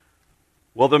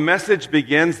Well, the message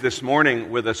begins this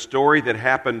morning with a story that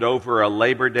happened over a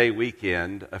Labor Day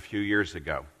weekend a few years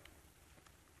ago.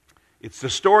 It's the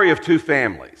story of two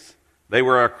families. They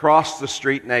were across the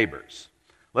street neighbors.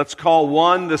 Let's call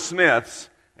one the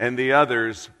Smiths and the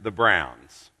others the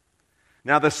Browns.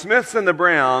 Now, the Smiths and the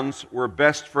Browns were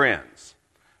best friends.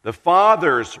 The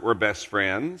fathers were best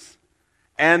friends,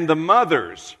 and the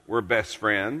mothers were best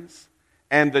friends,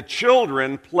 and the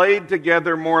children played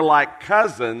together more like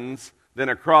cousins than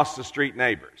across the street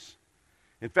neighbors.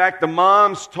 In fact, the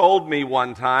moms told me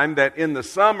one time that in the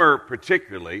summer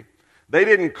particularly, they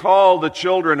didn't call the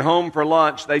children home for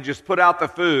lunch. They just put out the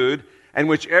food, and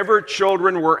whichever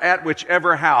children were at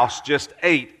whichever house just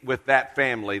ate with that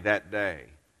family that day.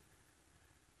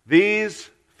 These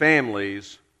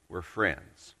families were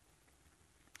friends.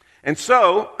 And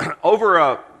so, over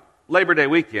a Labor Day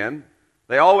weekend,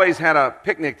 they always had a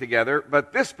picnic together,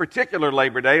 but this particular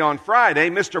Labor Day, on Friday,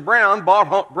 Mr. Brown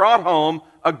brought home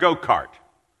a go-kart.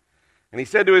 And he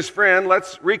said to his friend,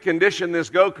 let's recondition this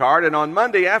go-kart, and on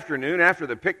Monday afternoon, after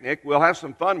the picnic, we'll have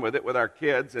some fun with it with our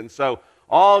kids. And so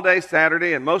all day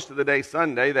Saturday and most of the day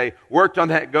Sunday, they worked on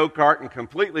that go-kart and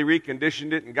completely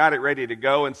reconditioned it and got it ready to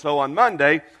go. And so on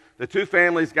Monday, the two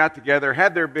families got together,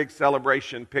 had their big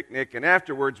celebration picnic, and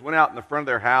afterwards went out in the front of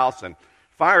their house and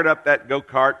fired up that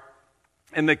go-kart.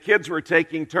 And the kids were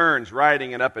taking turns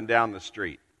riding it up and down the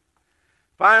street.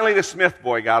 Finally, the Smith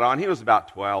boy got on. He was about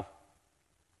 12.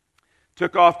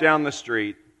 Took off down the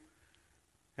street.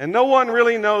 And no one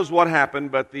really knows what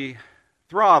happened, but the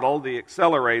throttle, the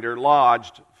accelerator,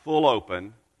 lodged full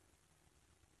open.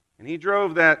 And he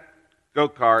drove that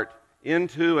go-kart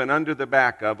into and under the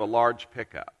back of a large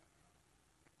pickup.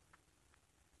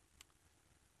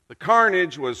 The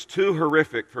carnage was too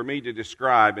horrific for me to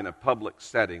describe in a public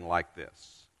setting like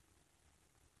this.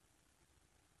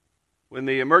 When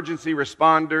the emergency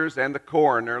responders and the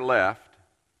coroner left,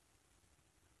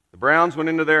 the Browns went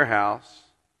into their house,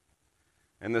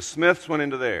 and the Smiths went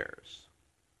into theirs.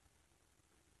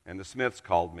 And the Smiths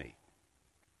called me.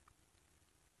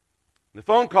 The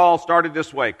phone call started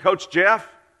this way. Coach Jeff,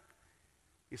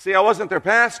 you see, I wasn't their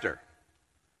pastor.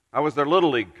 I was their Little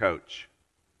League coach.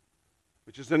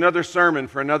 Which is another sermon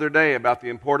for another day about the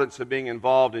importance of being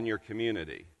involved in your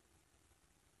community.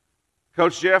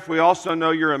 Coach Jeff, we also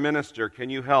know you're a minister. Can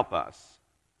you help us?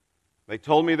 They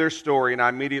told me their story, and I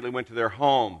immediately went to their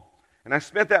home. And I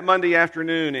spent that Monday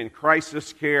afternoon in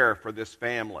crisis care for this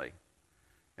family.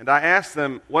 And I asked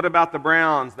them, what about the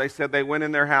Browns? They said they went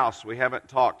in their house. We haven't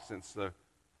talked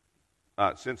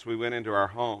since we went into our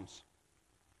homes.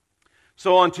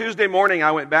 So on Tuesday morning,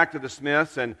 I went back to the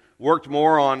Smiths and worked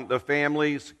more on the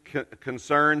family's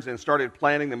concerns and started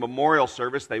planning the memorial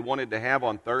service they wanted to have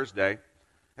on Thursday.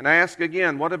 And I asked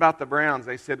again, what about the Browns?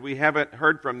 They said, we haven't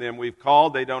heard from them. We've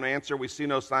called. They don't answer. We see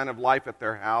no sign of life at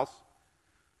their house.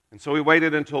 And so we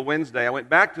waited until Wednesday. I went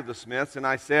back to the Smiths and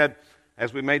I said,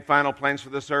 as we made final plans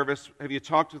for the service, have you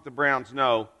talked with the Browns?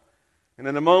 No. And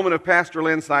in a moment of pastoral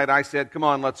insight, I said, come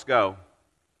on, let's go.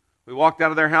 We walked out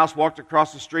of their house, walked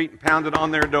across the street, and pounded on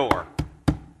their door.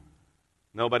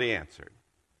 Nobody answered.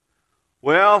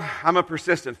 Well, I'm a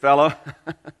persistent fellow,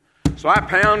 so I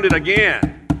pounded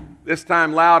again, this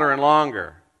time louder and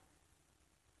longer.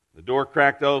 The door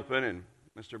cracked open, and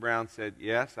Mr. Brown said,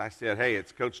 yes. I said, hey,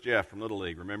 it's Coach Jeff from Little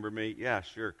League. Remember me? Yeah,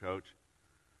 sure, Coach.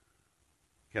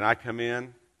 Can I come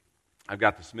in? I've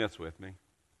got the Smiths with me.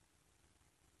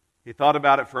 He thought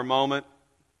about it for a moment,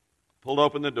 pulled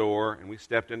open the door, and we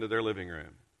stepped into their living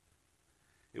room.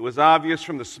 It was obvious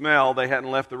from the smell they hadn't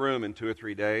left the room in 2 or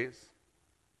 3 days.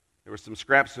 There were some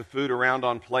scraps of food around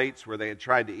on plates where they had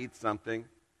tried to eat something.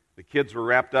 The kids were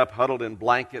wrapped up, huddled in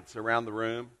blankets around the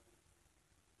room.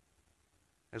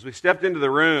 As we stepped into the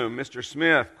room, Mr.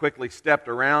 Smith quickly stepped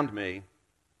around me,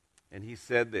 and he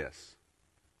said this,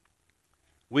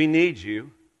 we need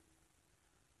you.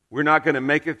 We're not going to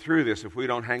make it through this if we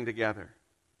don't hang together.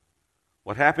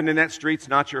 What happened in that street's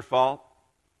not your fault.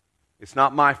 It's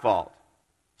not my fault.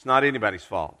 It's not anybody's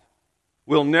fault.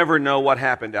 We'll never know what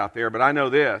happened out there, but I know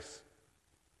this.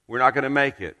 We're not going to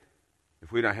make it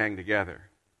if we don't hang together.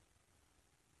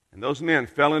 And those men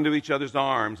fell into each other's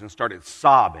arms and started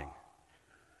sobbing.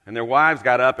 And their wives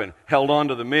got up and held on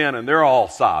to the men, and they're all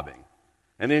sobbing.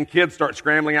 And then kids start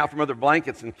scrambling out from under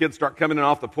blankets, and kids start coming in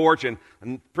off the porch, and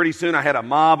pretty soon I had a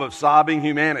mob of sobbing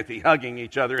humanity hugging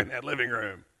each other in that living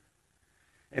room.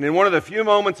 And in one of the few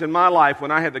moments in my life when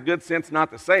I had the good sense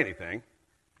not to say anything,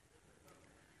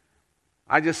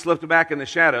 I just slipped back in the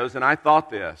shadows and I thought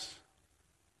this.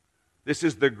 This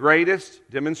is the greatest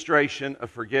demonstration of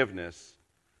forgiveness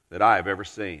that I have ever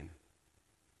seen.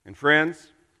 And friends,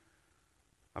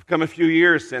 I've come a few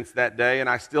years since that day, and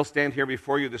I still stand here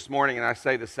before you this morning and I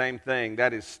say the same thing.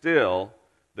 That is still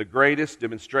the greatest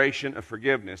demonstration of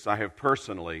forgiveness I have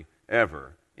personally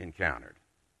ever encountered.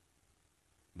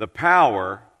 The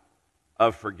power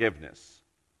of forgiveness.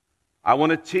 I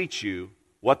want to teach you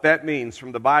what that means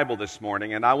from the Bible this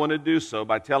morning, and I want to do so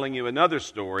by telling you another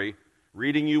story,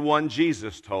 reading you one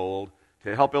Jesus told,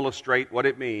 to help illustrate what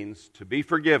it means to be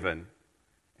forgiven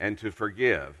and to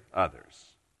forgive others.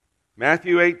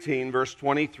 Matthew 18, verse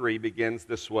 23 begins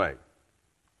this way.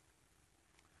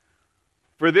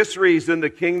 For this reason, the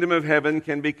kingdom of heaven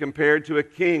can be compared to a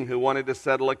king who wanted to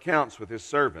settle accounts with his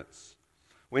servants.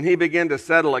 When he began to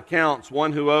settle accounts,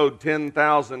 one who owed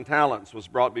 10,000 talents was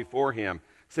brought before him.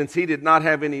 Since he did not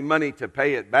have any money to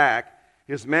pay it back,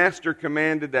 his master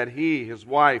commanded that he, his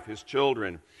wife, his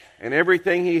children, and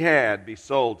everything he had be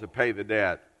sold to pay the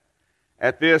debt.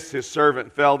 At this, his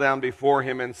servant fell down before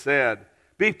him and said,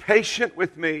 "Be patient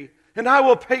with me, and I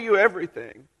will pay you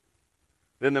everything."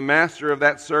 Then the master of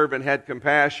that servant had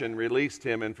compassion, released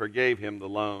him, and forgave him the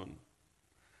loan.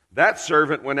 That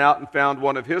servant went out and found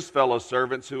one of his fellow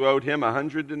servants who owed him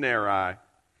 100 denarii.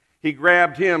 He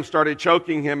grabbed him, started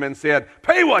choking him, and said,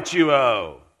 "Pay what you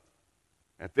owe."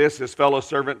 At this, his fellow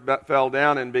servant fell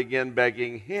down and began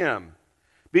begging him,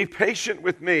 "Be patient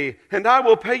with me, and I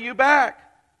will pay you back."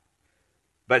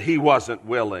 But he wasn't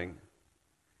willing.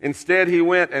 Instead, he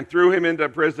went and threw him into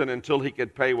prison until he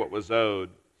could pay what was owed.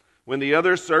 When the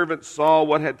other servants saw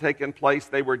what had taken place,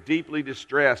 they were deeply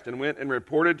distressed and went and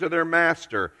reported to their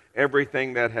master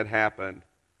everything that had happened.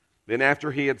 Then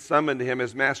after he had summoned him,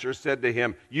 his master said to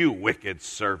him, "You wicked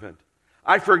servant,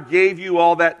 I forgave you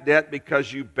all that debt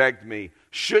because you begged me.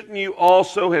 Shouldn't you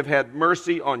also have had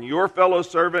mercy on your fellow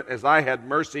servant as I had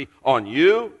mercy on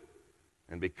you?"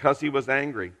 And because he was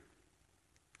angry,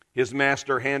 his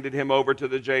master handed him over to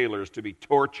the jailers to be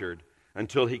tortured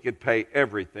until he could pay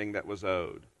everything that was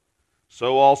owed.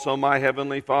 So also my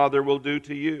heavenly Father will do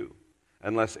to you,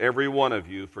 unless every one of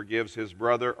you forgives his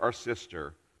brother or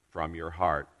sister from your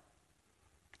heart.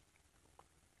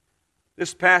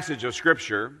 This passage of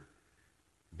Scripture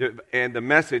and the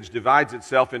message divides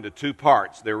itself into two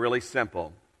parts. They're really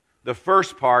simple. The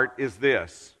first part is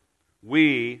this: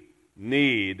 we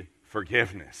need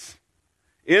forgiveness.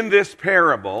 In this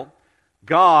parable,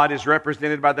 God is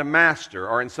represented by the master,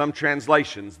 or in some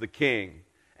translations, the king.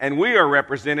 And we are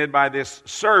represented by this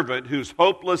servant who's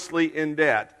hopelessly in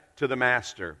debt to the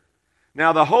master.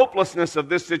 Now, the hopelessness of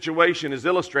this situation is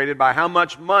illustrated by how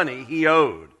much money he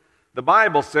owed. The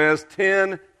Bible says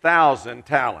 10,000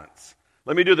 talents.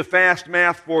 Let me do the fast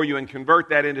math for you and convert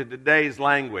that into today's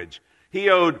language. He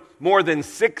owed more than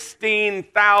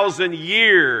 16,000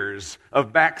 years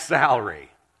of back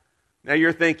salary. Now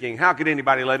you're thinking, how could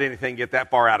anybody let anything get that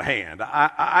far out of hand?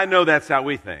 I know that's how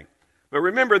we think. But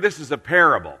remember, this is a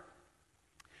parable.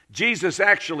 Jesus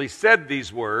actually said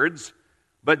these words,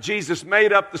 but Jesus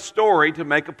made up the story to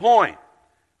make a point.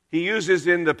 He uses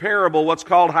in the parable what's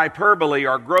called hyperbole,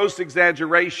 or gross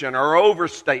exaggeration, or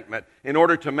overstatement, in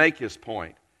order to make his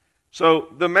point. So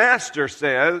the master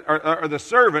says, or the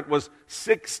servant was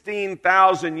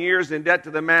 16,000 years in debt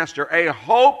to the master, a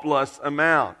hopeless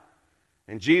amount.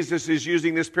 And Jesus is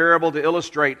using this parable to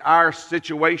illustrate our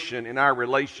situation in our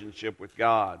relationship with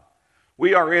God.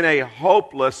 We are in a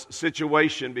hopeless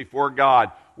situation before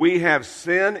God. We have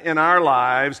sin in our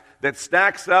lives that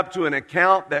stacks up to an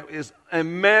account that is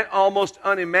almost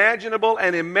unimaginable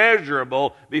and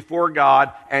immeasurable before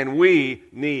God, and we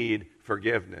need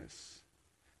forgiveness.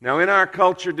 Now, in our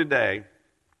culture today,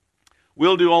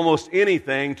 we'll do almost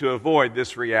anything to avoid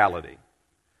this reality.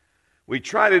 We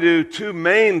try to do two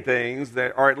main things,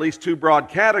 that are at least two broad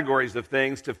categories of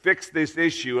things, to fix this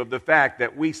issue of the fact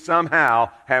that we somehow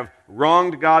have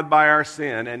wronged God by our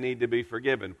sin and need to be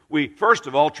forgiven. We, first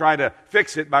of all, try to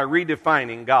fix it by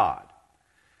redefining God.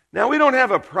 Now, we don't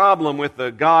have a problem with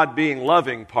the God being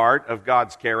loving part of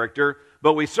God's character,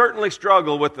 but we certainly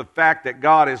struggle with the fact that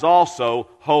God is also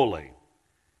holy.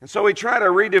 And so we try to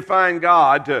redefine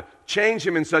God, to change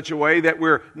Him in such a way that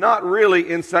we're not really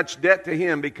in such debt to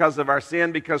Him because of our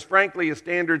sin, because frankly His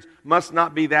standards must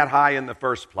not be that high in the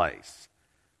first place.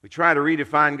 We try to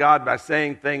redefine God by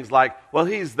saying things like, well,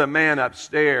 He's the man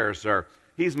upstairs, or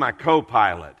He's my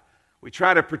co-pilot. We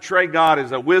try to portray God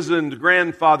as a wizened,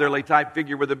 grandfatherly type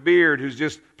figure with a beard who's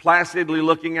just placidly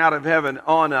looking out of heaven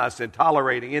on us and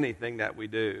tolerating anything that we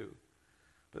do.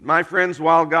 But my friends,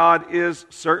 while God is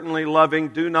certainly loving,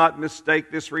 do not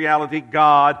mistake this reality.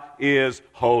 God is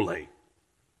holy.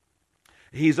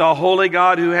 He's a holy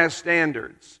God who has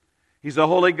standards. He's a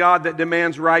holy God that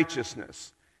demands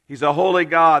righteousness. He's a holy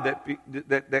God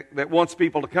that wants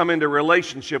people to come into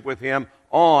relationship with Him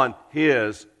on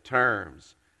His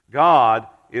terms. God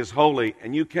is holy,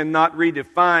 and you cannot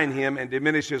redefine Him and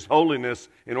diminish His holiness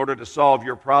in order to solve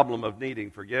your problem of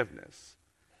needing forgiveness.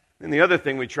 And the other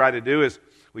thing we try to do is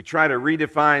we try to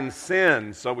redefine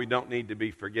sin so we don't need to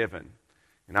be forgiven.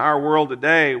 In our world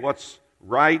today, what's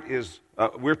right is,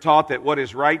 we're taught that what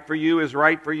is right for you is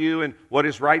right for you, and what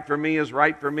is right for me is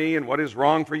right for me, and what is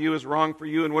wrong for you is wrong for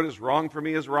you, and what is wrong for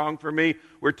me is wrong for me.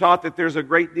 We're taught that there's a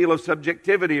great deal of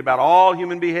subjectivity about all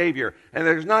human behavior, and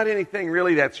there's not anything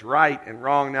really that's right and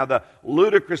wrong. Now, the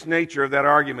ludicrous nature of that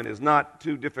argument is not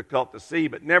too difficult to see,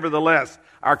 but nevertheless,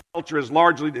 our culture is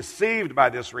largely deceived by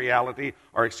this reality,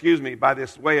 by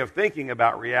this way of thinking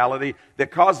about reality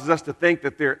that causes us to think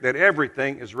that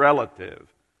everything is relative.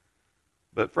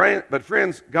 But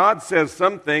friends, God says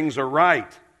some things are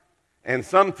right and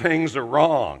some things are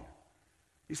wrong.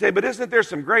 You say, but isn't there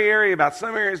some gray area about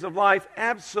some areas of life?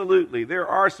 Absolutely. There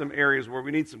are some areas where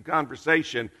we need some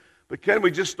conversation. But can we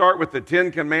just start with the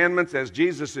 10 Commandments as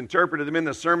Jesus interpreted them in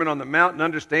the Sermon on the Mount and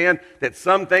understand that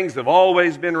some things have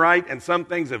always been right and some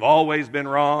things have always been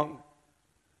wrong?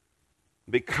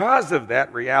 Because of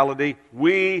that reality,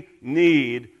 we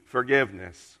need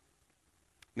forgiveness.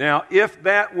 Now, if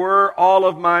that were all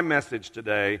of my message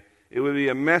today, it would be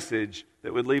a message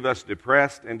that would leave us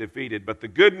depressed and defeated. But the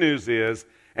good news is,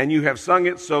 and you have sung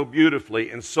it so beautifully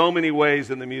in so many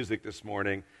ways in the music this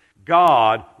morning,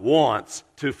 God wants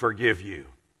to forgive you.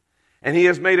 And He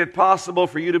has made it possible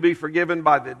for you to be forgiven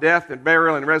by the death and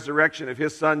burial and resurrection of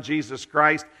His Son, Jesus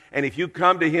Christ. And if you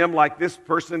come to Him like this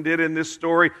person did in this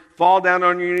story, fall down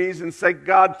on your knees and say,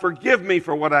 God, forgive me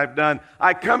for what I've done.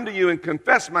 I come to you and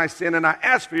confess my sin and I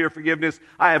ask for your forgiveness.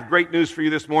 I have great news for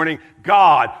you this morning.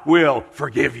 God will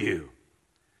forgive you.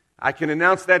 I can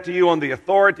announce that to you on the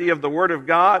authority of the Word of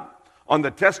God, on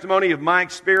the testimony of my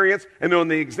experience, and on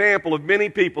the example of many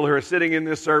people who are sitting in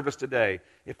this service today.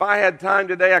 If I had time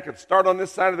today, I could start on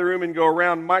this side of the room and go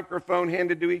around, microphone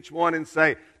handed to each one, and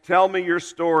say, tell me your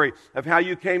story of how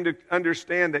you came to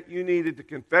understand that you needed to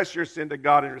confess your sin to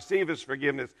God and receive His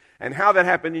forgiveness, and how that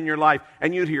happened in your life.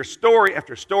 And you'd hear story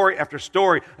after story after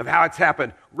story of how it's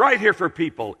happened right here for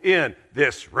people in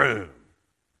this room.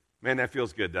 Man, that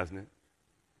feels good, doesn't it?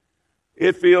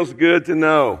 It feels good to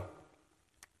know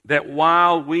that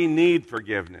while we need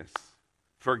forgiveness,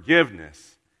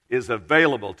 forgiveness is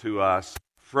available to us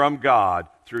from God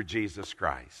through Jesus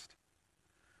Christ.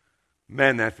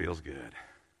 Man, that feels good.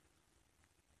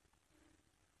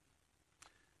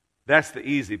 That's the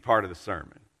easy part of the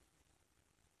sermon.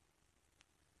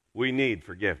 We need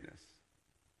forgiveness,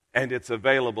 and it's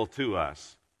available to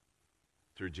us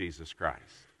through Jesus Christ.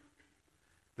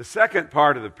 The second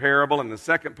part of the parable and the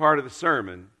second part of the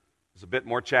sermon is a bit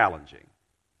more challenging.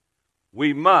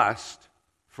 We must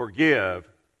forgive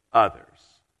others.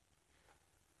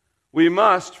 We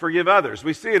must forgive others.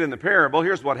 We see it in the parable.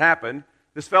 Here's what happened.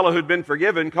 This fellow who'd been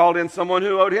forgiven called in someone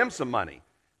who owed him some money.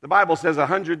 The Bible says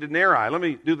 100 denarii. Let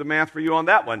me do the math for you on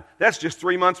that one. That's just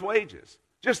 3 months' wages.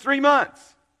 Just 3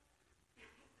 months.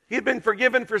 He had been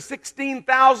forgiven for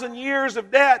 16,000 years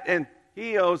of debt, and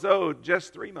he owed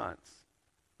just 3 months.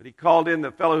 But he called in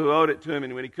the fellow who owed it to him,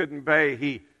 and when he couldn't pay,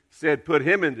 he said, put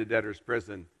him into debtor's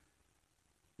prison.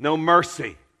 No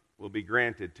mercy will be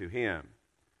granted to him.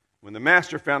 When the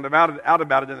master found out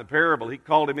about it in the parable, he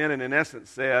called him in and in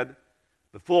essence said,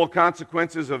 the full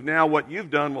consequences of now what you've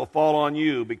done will fall on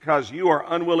you. Because you are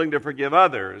unwilling to forgive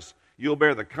others, you'll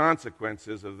bear the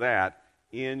consequences of that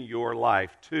in your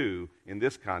life too. In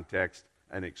this context,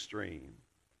 an extreme.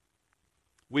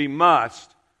 We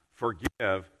must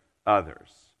forgive others.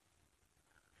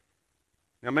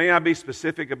 Now, may I be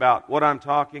specific about what I'm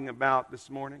talking about this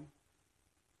morning?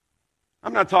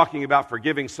 I'm not talking about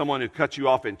forgiving someone who cuts you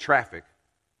off in traffic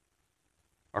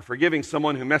or forgiving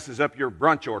someone who messes up your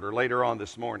brunch order later on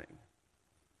this morning.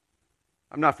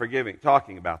 I'm not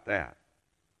talking about that.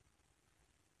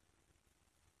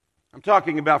 I'm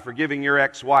talking about forgiving your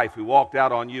ex-wife who walked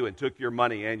out on you and took your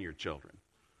money and your children.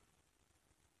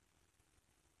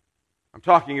 I'm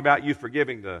talking about you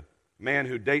forgiving the man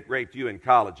who date raped you in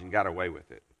college and got away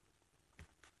with it.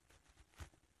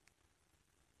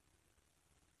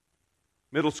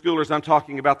 Middle schoolers, I'm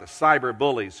talking about the cyber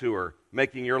bullies who are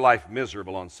making your life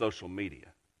miserable on social media.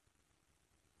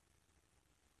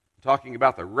 I'm talking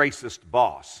about the racist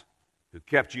boss who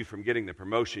kept you from getting the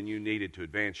promotion you needed to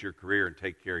advance your career and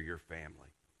take care of your family.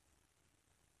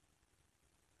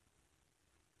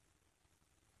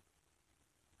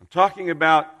 I'm talking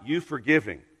about you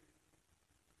forgiving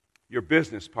your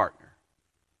business partner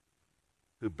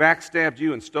who backstabbed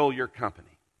you and stole your company.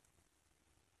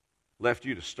 left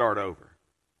you to start over.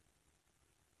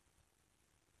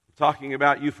 I'm talking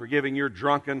about you forgiving your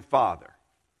drunken father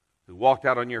who walked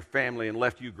out on your family and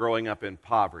left you growing up in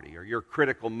poverty, or your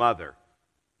critical mother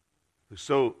who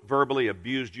so verbally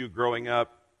abused you growing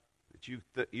up that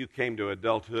you came to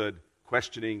adulthood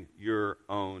questioning your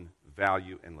own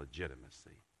value and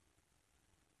legitimacy.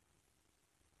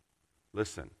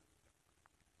 Listen,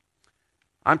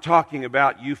 I'm talking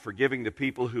about you forgiving the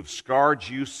people who've scarred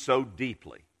you so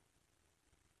deeply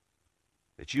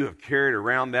that you have carried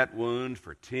around that wound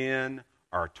for 10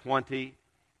 or 20,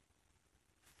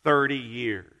 30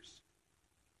 years.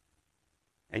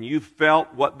 And you've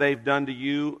felt what they've done to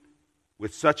you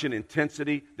with such an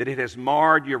intensity that it has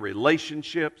marred your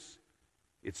relationships,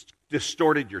 it's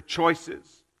distorted your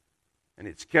choices, and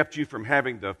it's kept you from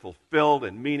having the fulfilled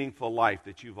and meaningful life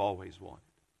that you've always wanted.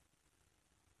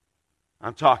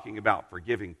 I'm talking about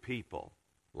forgiving people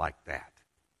like that.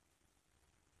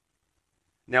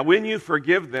 Now, when you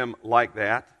forgive them like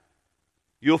that,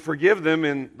 you'll forgive them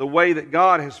in the way that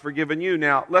God has forgiven you.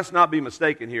 Now, let's not be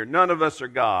mistaken here. None of us are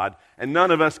God, and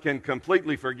none of us can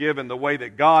completely forgive in the way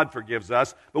that God forgives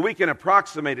us, but we can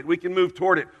approximate it. We can move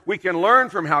toward it. We can learn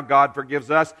from how God forgives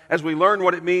us as we learn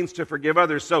what it means to forgive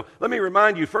others. So let me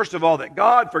remind you, first of all, that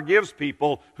God forgives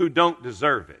people who don't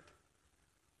deserve it.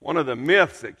 One of the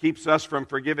myths that keeps us from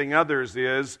forgiving others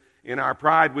is, in our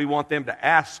pride, we want them to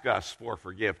ask us for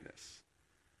forgiveness.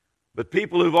 But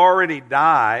people who've already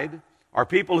died, or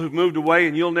people who've moved away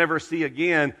and you'll never see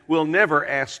again, will never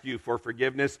ask you for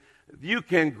forgiveness. You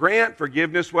can grant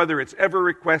forgiveness whether it's ever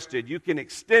requested. You can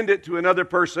extend it to another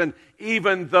person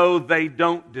even though they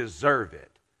don't deserve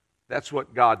it. That's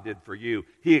what God did for you.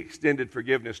 He extended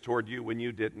forgiveness toward you when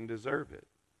you didn't deserve it.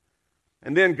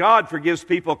 And then God forgives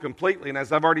people completely. And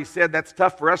as I've already said, that's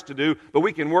tough for us to do, but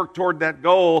we can work toward that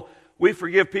goal. We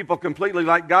forgive people completely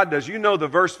like God does. You know the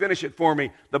verse, finish it for me.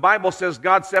 The Bible says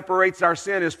God separates our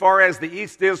sin as far as the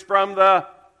east is from the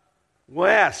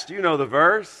west. You know the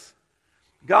verse.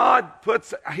 God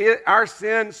puts our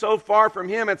sin so far from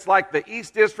Him, it's like the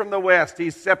east is from the west.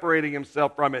 He's separating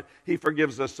Himself from it. He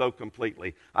forgives us so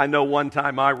completely. I know one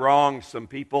time I wronged some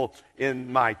people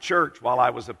in my church while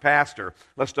I was a pastor.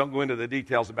 Let's don't go into the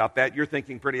details about that. You're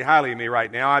thinking pretty highly of me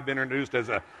right now. I've been introduced as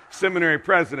a seminary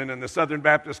president in the Southern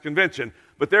Baptist Convention.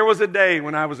 But there was a day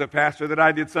when I was a pastor that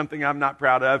I did something I'm not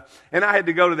proud of, and I had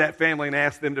to go to that family and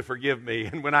ask them to forgive me.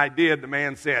 And when I did, the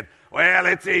man said, "Well,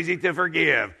 it's easy to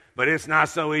forgive, but it's not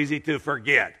so easy to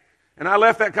forget." And I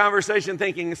left that conversation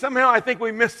thinking, somehow I think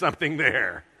we missed something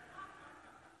there.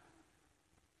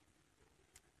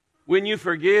 When you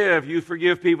forgive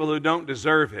people who don't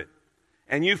deserve it.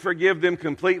 And you forgive them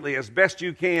completely as best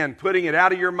you can, putting it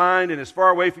out of your mind and as far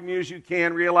away from you as you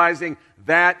can, realizing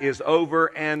that is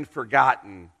over and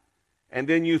forgotten. And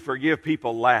then you forgive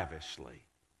people lavishly.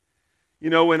 You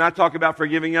know, when I talk about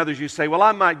forgiving others, you say, well,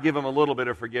 I might give them a little bit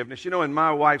of forgiveness. You know, in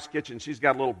my wife's kitchen, she's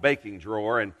got a little baking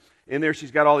drawer, and in there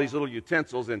she's got all these little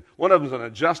utensils, and one of them's an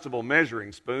adjustable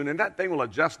measuring spoon, and that thing will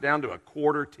adjust down to a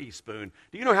quarter teaspoon.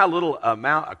 Do you know how little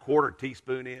amount a quarter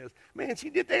teaspoon is? Man, she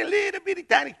did that little bitty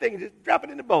tiny thing, just drop it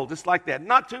in the bowl, just like that.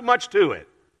 Not too much to it.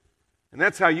 And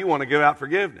that's how you want to give out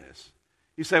forgiveness.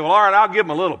 You say, well, all right, I'll give them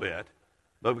a little bit.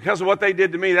 But because of what they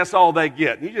did to me, that's all they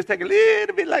get. And you just take a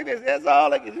little bit like this. That's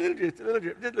all they get. Just a little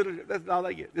drip. Just a little drip. That's all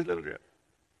they get. Just a little drip.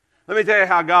 Let me tell you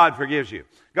how God forgives you.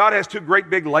 God has two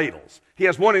great big ladles. He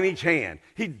has one in each hand.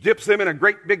 He dips them in a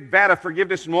great big vat of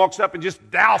forgiveness and walks up and just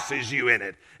douses you in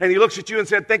it. And He looks at you and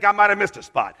said, think I might have missed a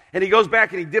spot. And He goes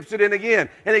back and He dips it in again.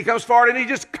 And He comes forward and He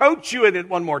just coats you in it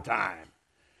one more time.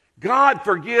 God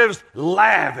forgives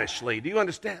lavishly. Do you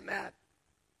understand that?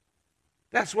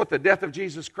 That's what the death of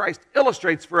Jesus Christ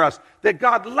illustrates for us, that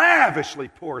God lavishly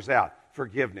pours out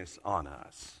forgiveness on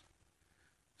us.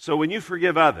 So when you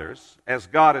forgive others, as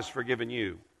God has forgiven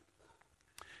you,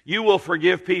 you will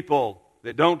forgive people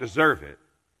that don't deserve it,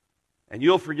 and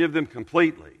you'll forgive them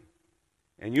completely,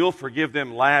 and you'll forgive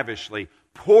them lavishly,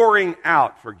 pouring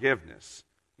out forgiveness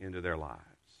into their lives.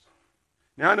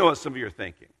 Now, I know what some of you are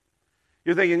thinking.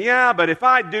 You're thinking, yeah, but if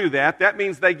I do that, that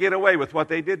means they get away with what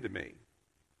they did to me.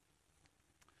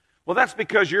 Well, that's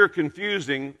because you're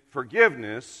confusing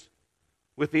forgiveness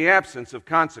with the absence of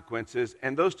consequences,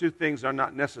 and those two things are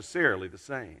not necessarily the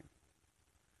same.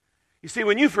 You see,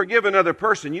 when you forgive another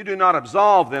person, you do not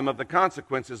absolve them of the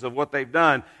consequences of what they've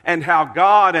done and how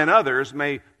God and others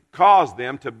may cause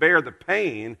them to bear the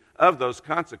pain of those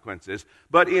consequences.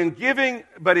 But in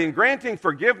granting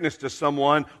forgiveness to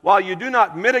someone, while you do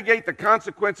not mitigate the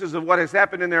consequences of what has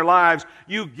happened in their lives,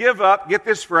 you give up, get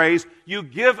this phrase, you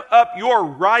give up your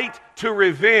right to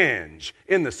revenge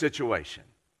in the situation.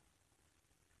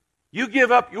 You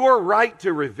give up your right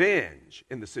to revenge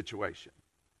in the situation.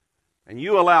 And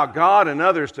you allow God and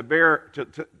others to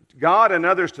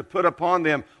put upon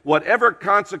them whatever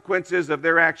consequences of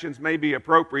their actions may be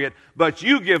appropriate, but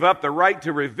you give up the right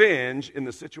to revenge in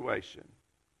the situation.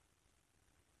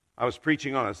 I was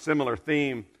preaching on a similar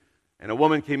theme, and a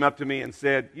woman came up to me and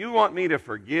said, "You want me to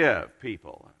forgive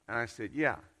people?" And I said,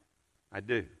 "Yeah, I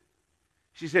do."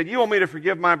 She said, "You want me to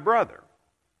forgive my brother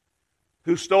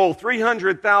who stole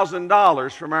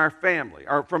 $300,000 from our family,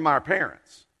 or from our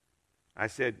parents?" I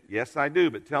said, "Yes, I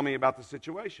do, but tell me about the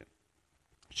situation."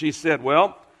 She said,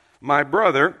 "Well, my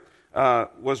brother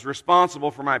was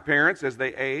responsible for my parents as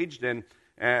they aged, and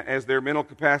as their mental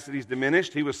capacities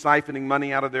diminished, he was siphoning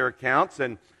money out of their accounts,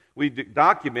 and we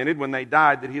documented when they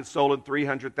died that he had stolen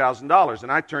 $300,000.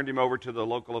 And I turned him over to the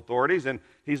local authorities, and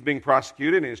he's being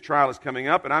prosecuted, and his trial is coming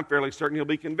up, and I'm fairly certain he'll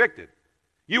be convicted.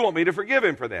 You want me to forgive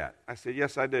him for that?" I said,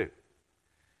 "Yes, I do."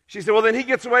 She said, "Well, then he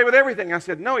gets away with everything." I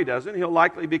said, "No, he doesn't. He'll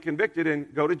likely be convicted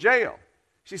and go to jail."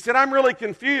 She said, "I'm really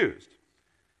confused.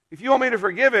 If you want me to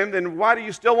forgive him, then why do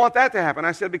you still want that to happen?"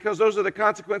 I said, "Because those are the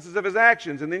consequences of his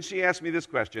actions." And then she asked me this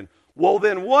question: "Well,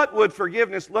 then what would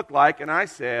forgiveness look like?" And I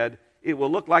said, "It will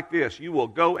look like this. You will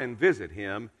go and visit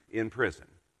him in prison."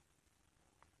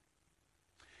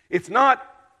 It's not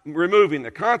removing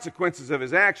the consequences of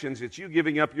his actions, it's you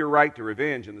giving up your right to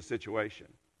revenge in the situation.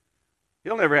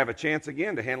 He'll never have a chance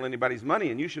again to handle anybody's money,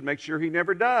 and you should make sure he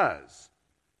never does.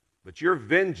 But your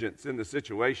vengeance in the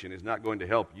situation is not going to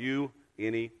help you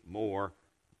any more.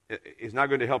 It's not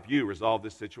going to help you resolve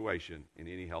this situation in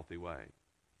any healthy way.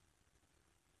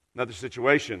 Another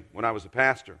situation, when I was a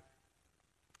pastor,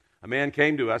 a man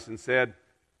came to us and said,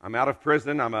 "I'm out of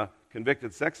prison, I'm a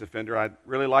convicted sex offender, I'd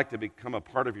really like to become a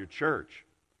part of your church."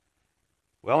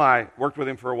 Well, I worked with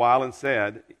him for a while and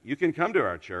said, "You can come to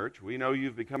our church. We know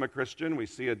you've become a Christian. We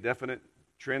see a definite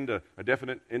trend, a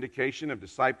definite indication of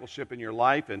discipleship in your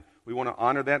life, and we want to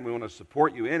honor that and we want to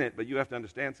support you in it, but you have to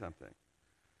understand something.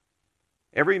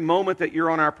 Every moment that you're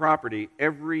on our property,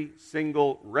 every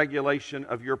single regulation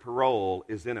of your parole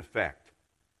is in effect.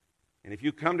 And if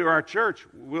you come to our church,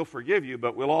 we'll forgive you,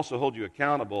 but we'll also hold you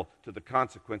accountable to the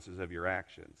consequences of your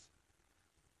actions."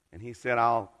 And he said,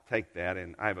 "I'll take that,"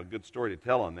 and I have a good story to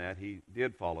tell on that. He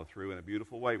did follow through in a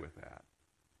beautiful way with that.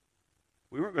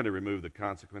 We weren't going to remove the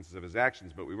consequences of his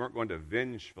actions, but we weren't going to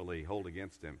vengefully hold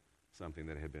against him something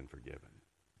that had been forgiven.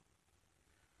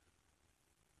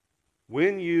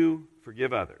 When you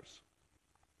forgive others,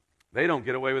 they don't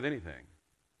get away with anything,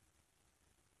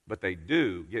 but they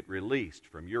do get released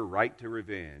from your right to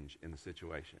revenge in the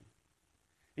situation.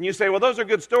 And you say, "Well, those are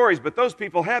good stories, but those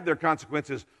people had their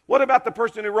consequences. What about the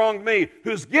person who wronged me,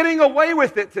 who's getting away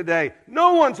with it today?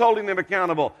 No one's holding them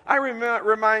accountable." I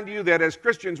remind you that as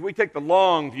Christians, we take the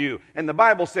long view, and the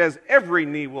Bible says every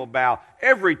knee will bow,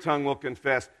 every tongue will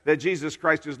confess that Jesus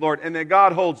Christ is Lord, and that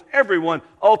God holds everyone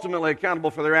ultimately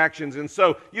accountable for their actions. And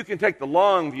so you can take the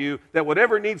long view that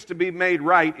whatever needs to be made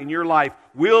right in your life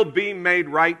will be made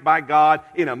right by God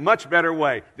in a much better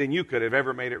way than you could have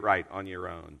ever made it right on your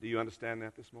own. Do you understand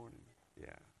that this morning?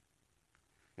 Yeah.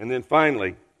 And then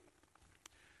finally,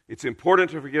 it's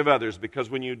important to forgive others because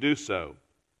when you do so,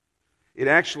 it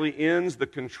actually ends the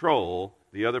control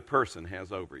the other person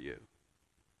has over you.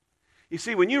 You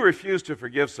see, when you refuse to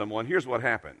forgive someone, here's what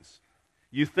happens.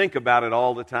 You think about it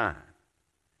all the time.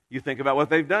 You think about what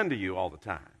they've done to you all the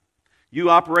time. You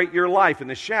operate your life in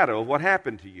the shadow of what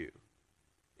happened to you.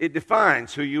 It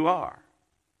defines who you are.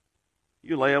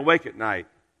 You lay awake at night.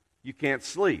 You can't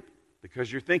sleep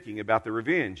because you're thinking about the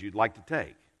revenge you'd like to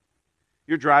take.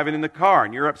 You're driving in the car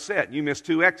and you're upset and you miss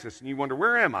two exits and you wonder,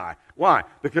 where am I? Why?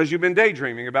 Because you've been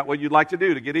daydreaming about what you'd like to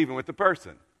do to get even with the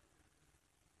person.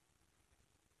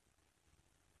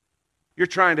 You're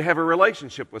trying to have a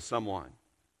relationship with someone.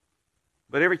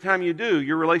 But every time you do,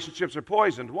 your relationships are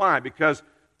poisoned. Why? Because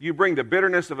you bring the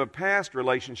bitterness of a past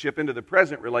relationship into the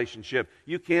present relationship.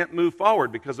 You can't move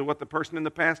forward because of what the person in the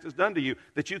past has done to you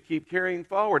that you keep carrying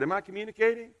forward. Am I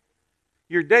communicating?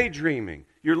 You're daydreaming.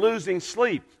 You're losing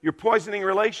sleep. You're poisoning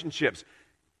relationships.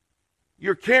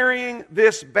 You're carrying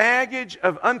this baggage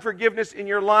of unforgiveness in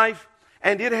your life,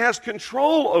 and it has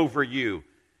control over you.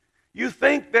 You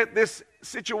think that this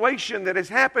situation that has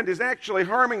happened is actually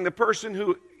harming the person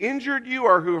who injured you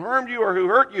or who harmed you or who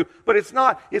hurt you, but it's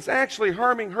not. It's actually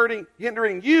harming, hurting,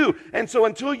 hindering you. And so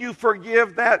until you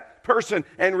forgive that person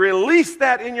and release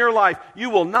that in your life, you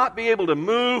will not be able to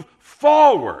move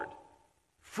forward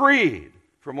freed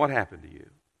from what happened to you.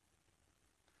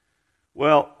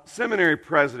 Well, seminary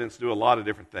presidents do a lot of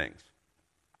different things.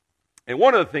 And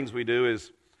one of the things we do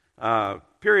is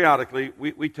periodically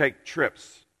we take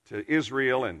trips to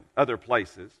Israel and other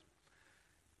places.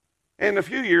 And a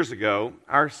few years ago,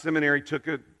 our seminary took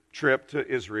a trip to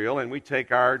Israel, and we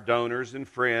take our donors and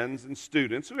friends and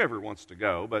students, whoever wants to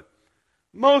go, but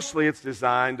mostly it's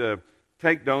designed to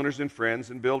take donors and friends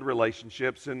and build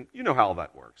relationships, and you know how all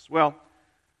that works. Well,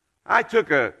 I took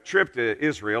a trip to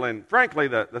Israel, and frankly,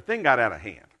 the thing got out of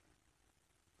hand.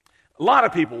 A lot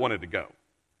of people wanted to go.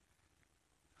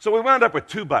 So we wound up with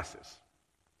 2 buses.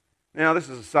 Now, this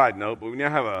is a side note, but we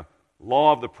now have a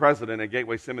law of the president at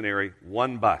Gateway Seminary,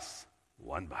 1 bus.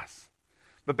 1 bus.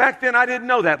 But back then, I didn't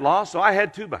know that law, so I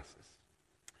had 2 buses.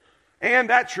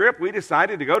 And that trip, we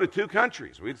decided to go to 2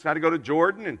 countries. We decided to go to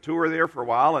Jordan and tour there for a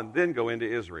while and then go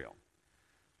into Israel.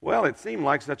 Well, it seemed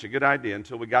like such a good idea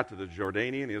until we got to the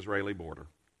Jordanian-Israeli border.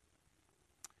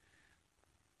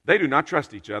 They do not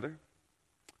trust each other,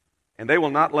 and they will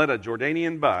not let a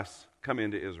Jordanian bus come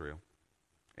into Israel.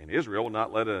 And Israel will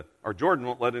not Jordan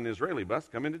won't let an Israeli bus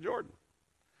come into Jordan.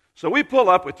 So we pull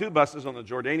up with 2 buses on the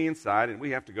Jordanian side, and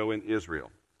we have to go in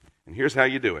Israel. And here's how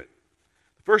you do it.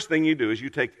 The first thing you do is you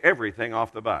take everything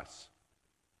off the bus.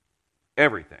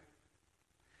 Everything.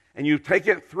 And you take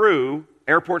it through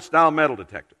airport-style metal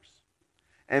detectors.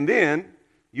 And then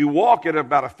you walk at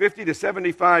about a 50 to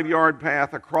 75-yard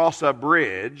path across a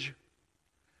bridge,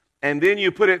 and then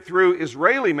you put it through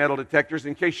Israeli metal detectors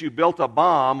in case you built a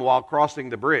bomb while crossing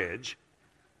the bridge.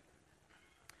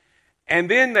 And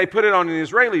then they put it on an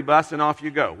Israeli bus, and off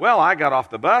you go. Well, I got off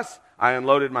the bus, I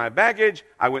unloaded my baggage,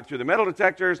 I went through the metal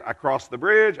detectors, I crossed the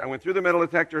bridge, I went through the metal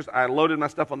detectors, I loaded my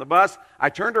stuff on the bus, I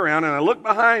turned around and I looked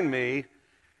behind me,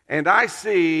 and I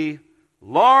see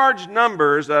large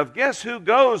numbers of, guess who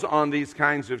goes on these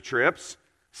kinds of trips?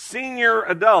 Senior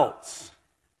adults.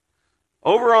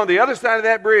 Over on the other side of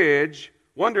that bridge,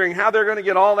 wondering how they're going to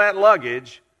get all that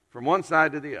luggage from one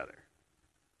side to the other.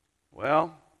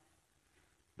 Well,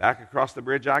 back across the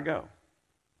bridge I go.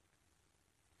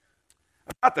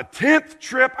 About the 10th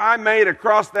trip I made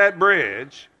across that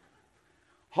bridge,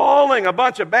 hauling a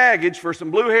bunch of baggage for some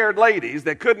blue-haired ladies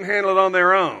that couldn't handle it on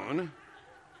their own,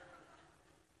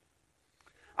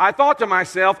 I thought to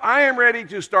myself, I am ready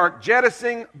to start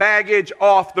jettisoning baggage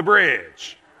off the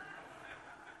bridge.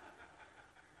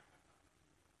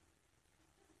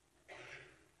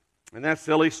 And that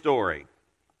silly story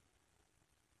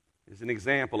is an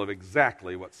example of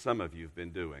exactly what some of you have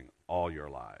been doing all your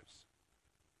lives.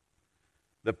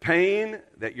 The pain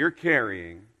that you're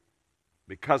carrying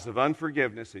because of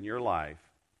unforgiveness in your life,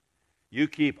 you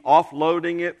keep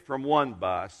offloading it from one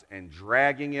bus and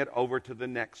dragging it over to the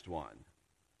next one.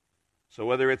 So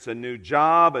whether it's a new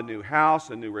job, a new house,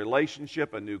 a new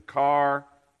relationship, a new car,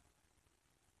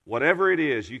 whatever it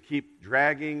is, you keep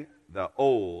dragging the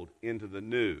old into the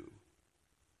new,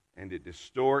 and it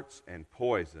distorts and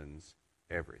poisons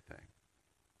everything.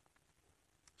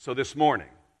 So this morning,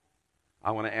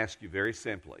 I want to ask you very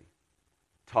simply,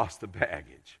 toss the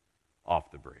baggage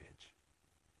off the bridge.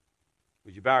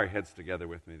 Would you bow your heads together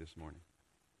with me this morning?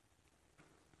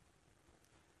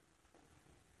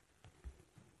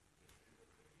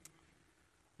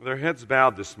 With our heads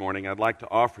bowed this morning, I'd like to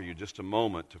offer you just a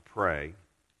moment to pray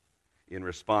in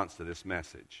response to this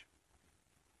message.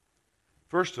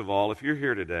 First of all, if you're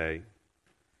here today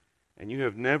and you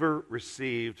have never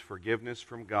received forgiveness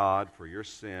from God for your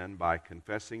sin by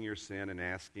confessing your sin and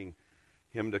asking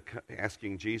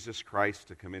Jesus Christ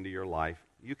to come into your life,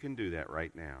 you can do that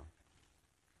right now.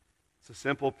 It's a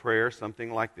simple prayer,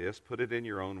 something like this. Put it in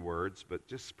your own words, but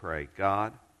just pray,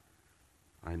 God,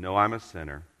 I know I'm a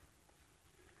sinner.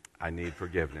 I need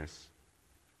forgiveness.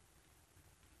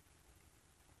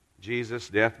 Jesus'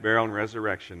 death, burial, and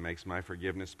resurrection makes my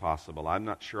forgiveness possible. I'm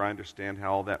not sure I understand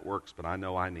how all that works, but I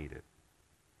know I need it.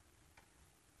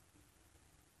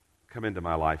 Come into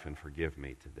my life and forgive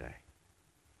me today.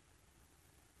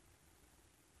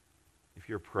 If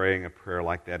you're praying a prayer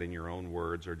like that in your own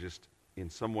words or just in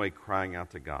some way crying out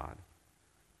to God,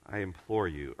 I implore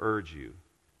you, urge you,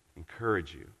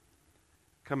 encourage you,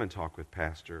 come and talk with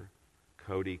Pastor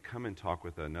Cody. Come and talk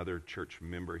with another church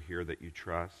member here that you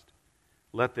trust.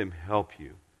 Let them help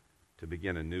you to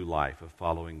begin a new life of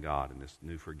following God in this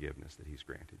new forgiveness that He's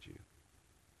granted you.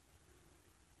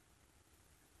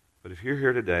 But if you're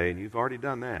here today and you've already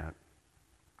done that,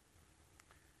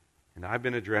 and I've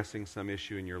been addressing some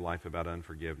issue in your life about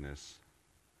unforgiveness,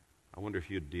 I wonder if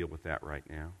you'd deal with that right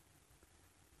now.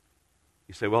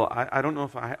 You say, well, I don't know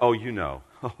if I... Oh, you know.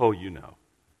 Oh, you know.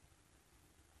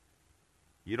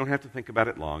 You don't have to think about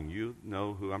it long. You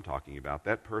know who I'm talking about.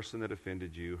 That person that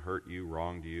offended you, hurt you,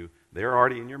 wronged you, they're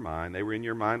already in your mind. They were in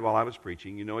your mind while I was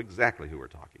preaching. You know exactly who we're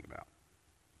talking about.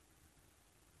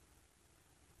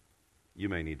 You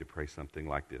may need to pray something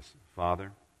like this.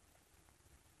 Father,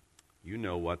 you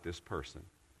know what this person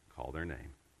call their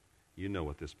name. You know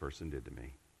what this person did to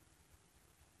me.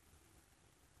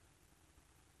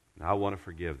 And I want to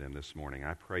forgive them this morning.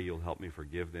 I pray you'll help me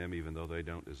forgive them even though they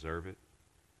don't deserve it,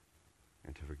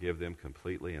 and to forgive them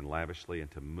completely and lavishly,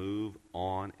 and to move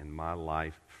on in my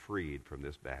life freed from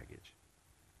this baggage.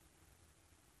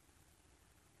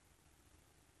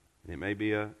 And it may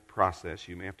be a process.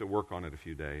 You may have to work on it a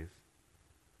few days.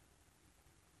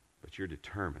 But you're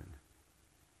determined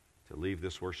to leave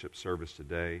this worship service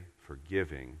today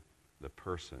forgiving the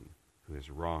person who has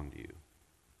wronged you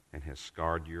and has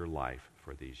scarred your life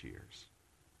for these years.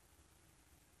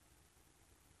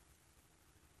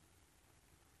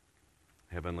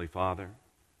 Heavenly Father,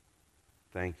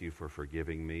 thank you for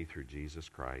forgiving me through Jesus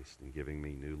Christ and giving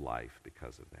me new life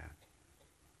because of that.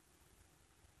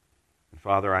 And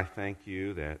Father, I thank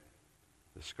you that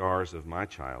the scars of my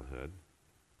childhood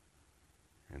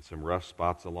and some rough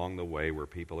spots along the way where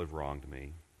people have wronged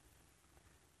me,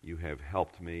 you have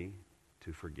helped me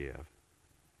to forgive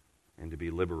and to be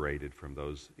liberated from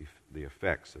the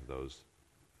effects of those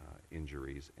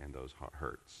injuries and those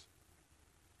hurts.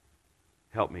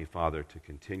 Help me, Father, to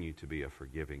continue to be a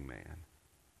forgiving man.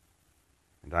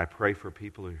 And I pray for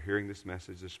people who are hearing this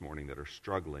message this morning that are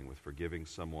struggling with forgiving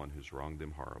someone who's wronged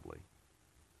them horribly.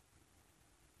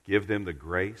 Give them the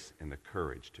grace and the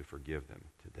courage to forgive them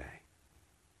today.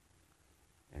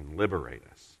 And liberate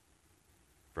us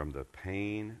from the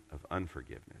pain of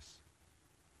unforgiveness.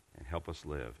 And help us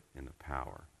live in the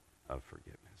power of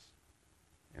forgiveness.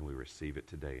 And we receive it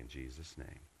today in Jesus'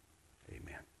 name.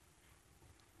 Amen.